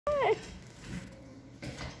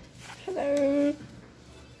Hello.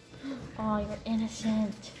 Oh, you're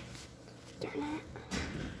innocent. Darn it.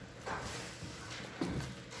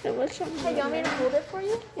 It was something. Hey, you want me to hold it for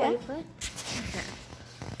you? Yeah. While you play?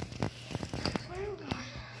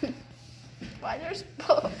 Okay. Why there's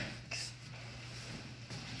books?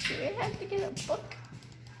 Do we have to get a book?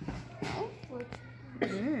 No.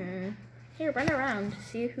 Here, run around.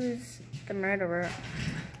 See who's the murderer.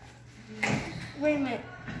 Wait a minute.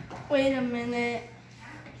 Wait a minute.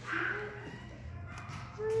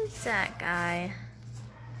 Where's that guy?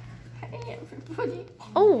 Hey, everybody.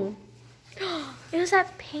 Oh! It was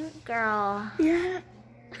that pink girl. Yeah.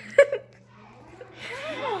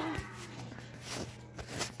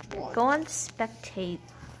 Go on spectate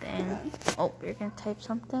thing. Oh, you're gonna type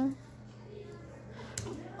something?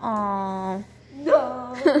 Aww.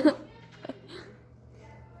 No.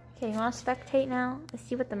 Okay, you wanna spectate now? Let's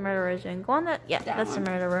see what the murderer is doing. Go on that. Yeah, That that's one.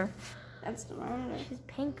 the murderer. That's the one. She's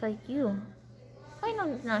pink like you. Wait,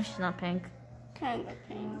 no, she's not pink. Kind of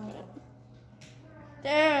pink.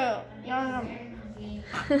 There.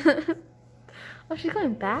 Oh, she's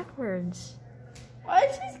going backwards. Why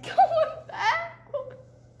is she going back?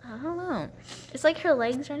 I don't know. It's like her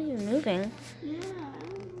legs aren't even moving. Yeah.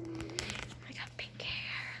 I got pink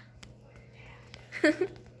hair.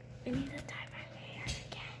 We need to dye my hair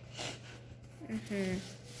again.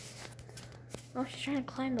 Oh, she's trying to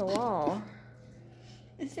climb the wall.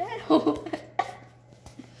 Is that what?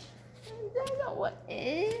 Is that not what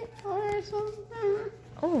it or something?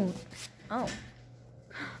 Oh.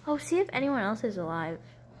 Oh, see if anyone else is alive.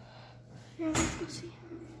 Yeah, let's go see.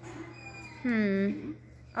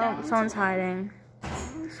 Oh, someone's hiding.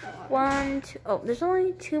 1, 2. Oh, there's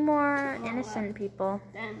only 2 more innocent people.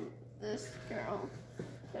 Then this girl,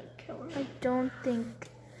 the killer. I don't think.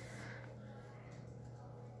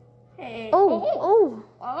 Hey. Oh.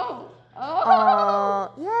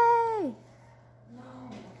 Yay!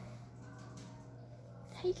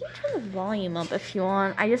 Hey, you can turn the volume up if you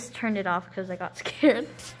want. I just turned it off because I got scared.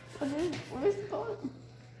 Where's the bottom?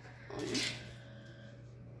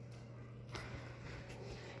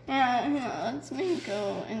 Yeah, let's me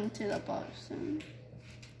go into the box and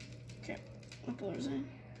check what color's in.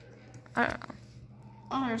 I don't know.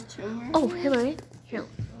 Oh, there's 2 more. Oh, Hilary. Here,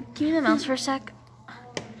 give me the mouse for a sec.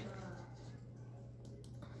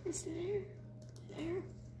 Is it there? There?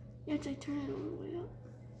 You have to turn it all the way up.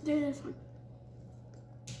 There, this one.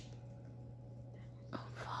 Oh,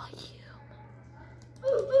 volume.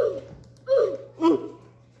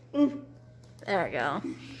 There we go.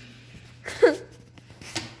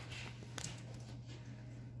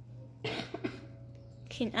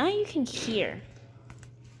 Okay, now you can hear.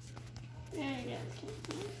 Yeah, you guys can.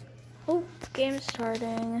 Oh, game's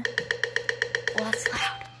starting. Oh, that's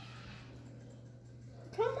loud.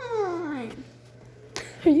 Come on.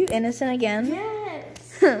 Are you innocent again?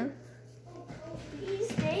 Yes. These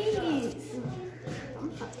days.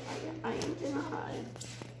 I am gonna hide.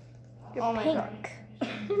 You're Oh my pink.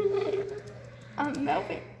 I'm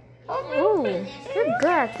melting. Oh, you're good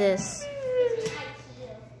at this.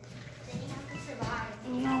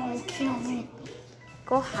 No, kill me.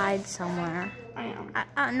 Go hide somewhere. I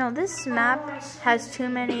am. No, this map has too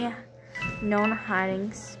many known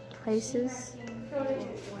hiding places.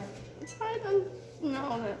 It's hide on.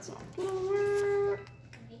 No, that's not gonna work.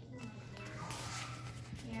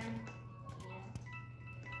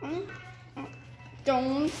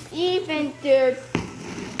 Don't even do.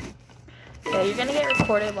 Yeah, you're gonna get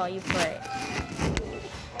recorded while you play.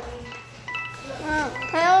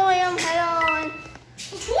 Hello, Liam. Hello.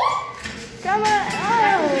 Come on. I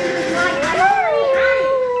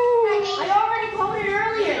already called it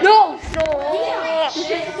earlier. No!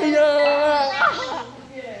 Yeah.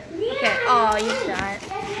 Okay, oh, you died.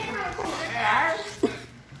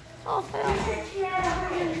 Oh, hello.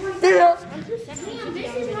 This is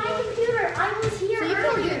my computer. I was here. So you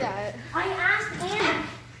can do that. I asked Anna.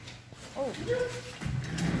 Oh.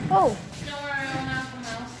 Don't worry, I'm not the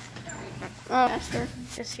mouse. Oh, master.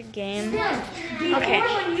 Just a game. Okay. Okay.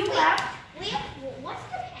 When you left, Liam, what's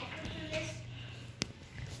the password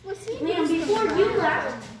for this? Liam, before you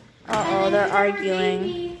left. Uh-oh, they're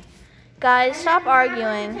arguing. Guys, stop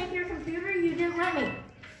arguing. Take your computer. You didn't let me.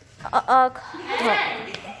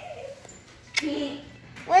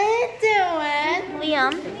 What are you doing?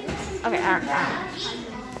 Liam. Okay,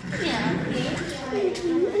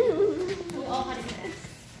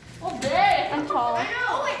 I'm tall.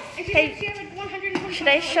 Hey, should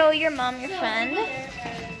I show your mom your friend?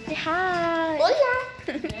 Say hi. Oh,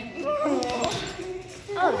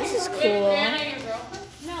 Oh, this is cool.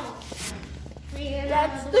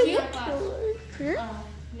 That's the cute. Hmm?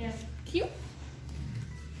 Cute?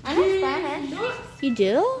 I know Spanish. You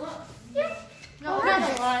do? No, not a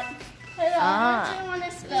lot. Ah. I don't want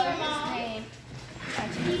to spell his name. I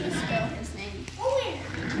need to spell his name.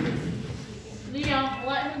 Leo,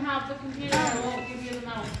 let him have the computer. I won't give you the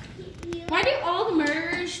mouse. Why do all the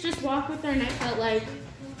murderers just walk with their knife out like?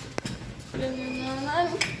 Literally.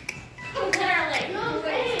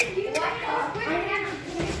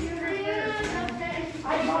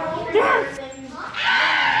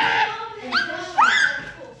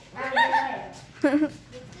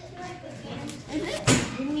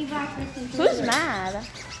 Who's mad?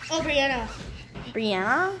 Oh, Brianna.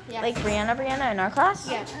 Brianna? Yeah. Like Brianna in our class?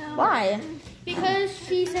 Yeah. Why? Because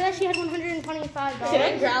she said that she had $125. Did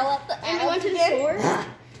I growl up the And we went to the store,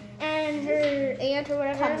 and her aunt or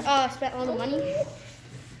whatever spent all the money.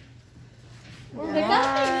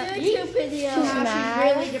 Yeah. YouTube video. She's mad.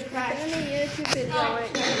 She's really depressed. I'm in a YouTube video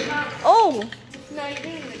right now. Oh! No, you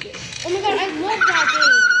didn't make it. Oh my god, I love that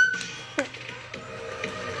game.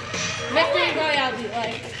 Victory Royale be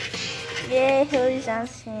like. Yay, Hilary's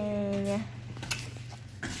dancing.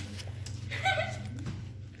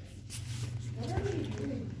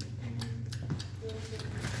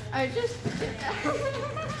 I just.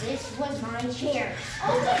 This was my chair.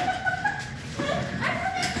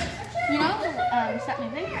 You know, stop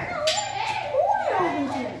moving.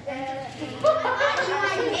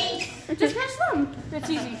 Just press them. It's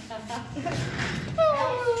easy.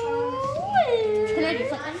 Can I do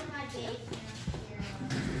something?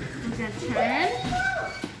 We're gonna turn.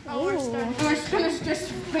 Oh, we're starting. And we're just gonna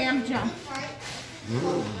just spam jump.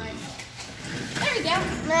 There we go.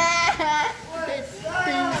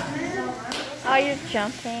 Oh, you're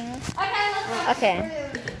jumping. Okay.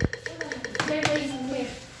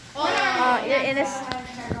 Oh, you're innocent.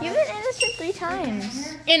 You've been innocent 3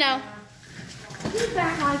 times. You know. Who's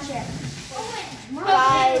back on chair?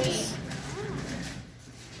 Guys.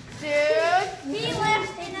 Dude. He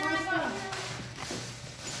left and then I got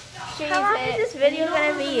How long is this video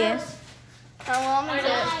gonna be? How long is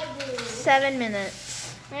it? 7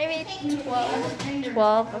 minutes. Maybe 12.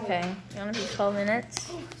 12? Okay. You wanna be 12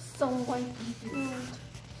 minutes? Someone.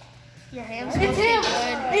 Your hands. It's him.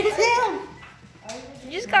 It's him.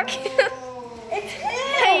 You just got killed. It's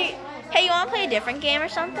him. Hey, you wanna play a different game or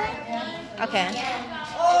something? Okay.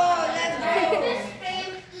 Oh, that's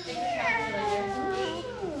good.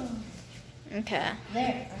 Okay.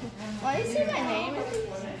 Why do you say my name?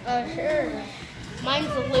 Sure.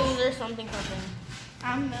 Mine's loser something.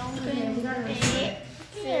 I'm Melvin. 800.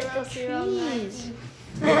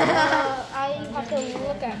 I have to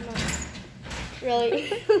look at mine.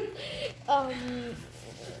 Really?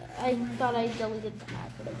 I thought I deleted the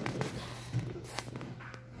app, but I deleted.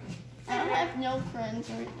 I have no friends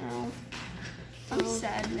right now. I'm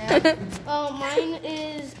sad now. Oh, mine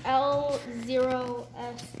is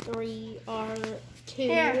L0S3R2.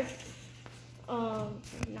 Here. 9.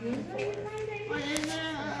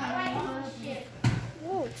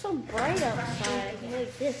 Whoa, it's so bright outside.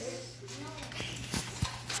 Like this.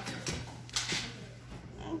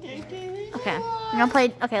 Okay. I'm gonna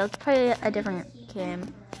play. Okay, let's play a different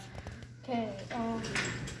game. Okay, L.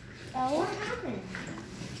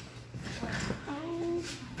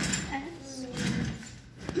 S.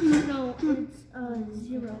 No, it's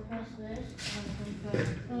 0. 0.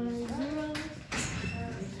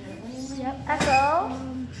 Yep. Echo.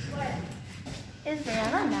 Is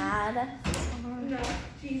Brianna mad? No,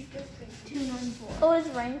 she's just 294. Oh, is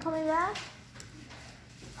Rain coming back?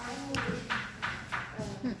 I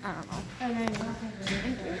don't know. And then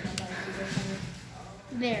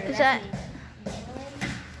there. Is that's that? me.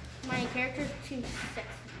 My character's too sexy.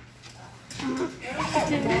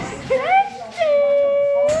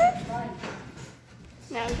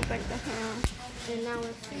 Now go back to her. And now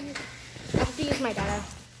let's see. I have to use my data.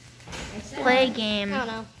 Play game. I don't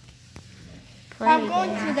know. Play I'm going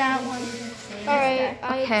game. to that one. Alright,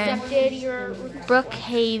 I Okay. accepted your request.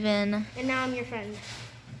 Brookhaven. And now I'm your friend.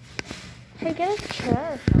 Hey, get a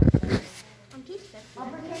chair. I'm too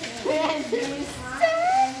sexy.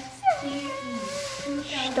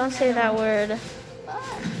 Shh, don't say that word.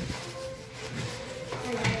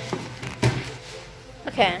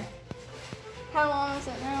 Okay. How long is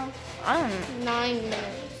it now? I don't. 9 minutes.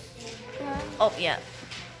 Oh yeah.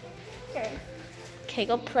 Okay. Okay,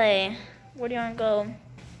 go play. Where do you want to go?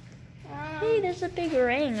 Hey, there's a big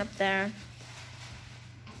ring up there.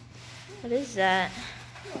 What is that?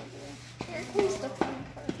 Here comes the fun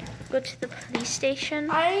part. Go to the police station?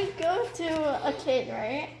 I go to a kid,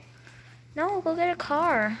 right? No, go get a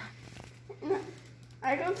car.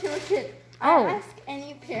 I go to a kid. Oh. I ask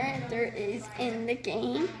any parent there is in the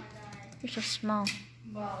game, You're so small.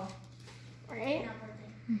 right?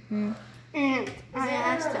 Mm-hmm. And I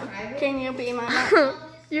asked him, can you be my mom?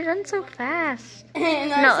 You run so fast.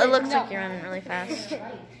 And I No, said, it looks no. like you're running really fast.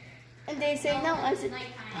 And they say no. I said,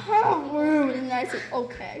 how rude. And I said,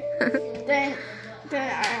 okay. then I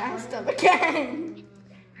asked them again.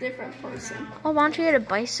 Different person. Oh, why don't you get a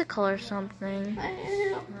bicycle or something?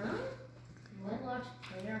 I don't know.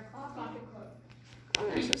 Oh,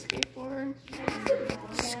 there's a skateboard.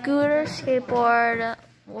 Scooter, skateboard, A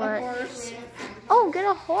what? horse. Oh, get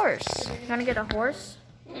a horse. You want to get a horse?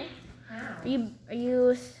 Are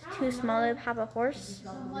you too small to have a horse?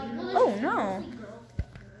 Oh, no.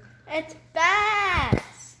 It's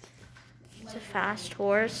fast. It's a fast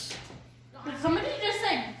horse. Did somebody just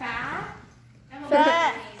say fat?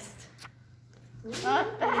 Fast.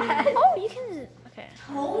 Not fast. Oh, you can... Okay.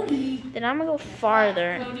 Then I'm going to go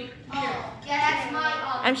farther. Yeah, that's my.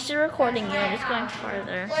 I'm still recording you. I'm just going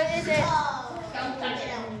farther. What is it? Don't touch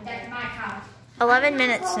it. That's my house. 11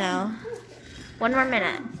 minutes now. One more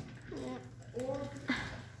minute.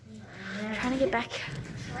 I'm trying to get back.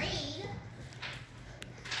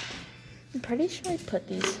 I'm pretty sure I put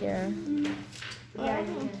these here. What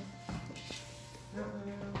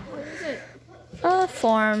is it?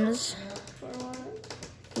 Forms. For what?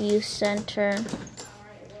 Youth center.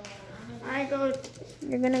 I go.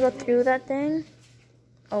 You're gonna go through that thing?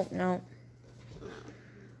 Oh, no.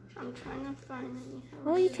 I'm trying to find any.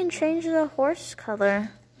 Oh, you can change the horse color.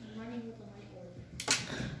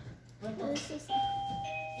 What is this?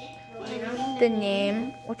 The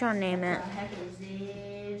name. What y'all name it?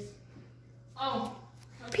 Oh.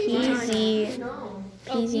 PZ.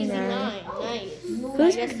 PZ9. Nice.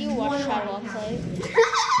 Who's, I guess you watch Chadwell Clay.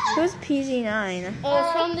 who's PZ9? Oh,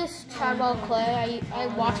 it's from this Chadwell Clay. I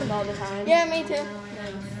watch him all the time. Yeah, me too.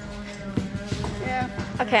 Yeah.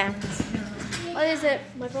 Okay. What is it?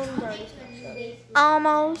 My phone's already.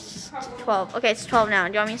 Almost 12. Okay, it's 12 now.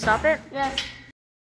 Do you want me to stop it? Yes.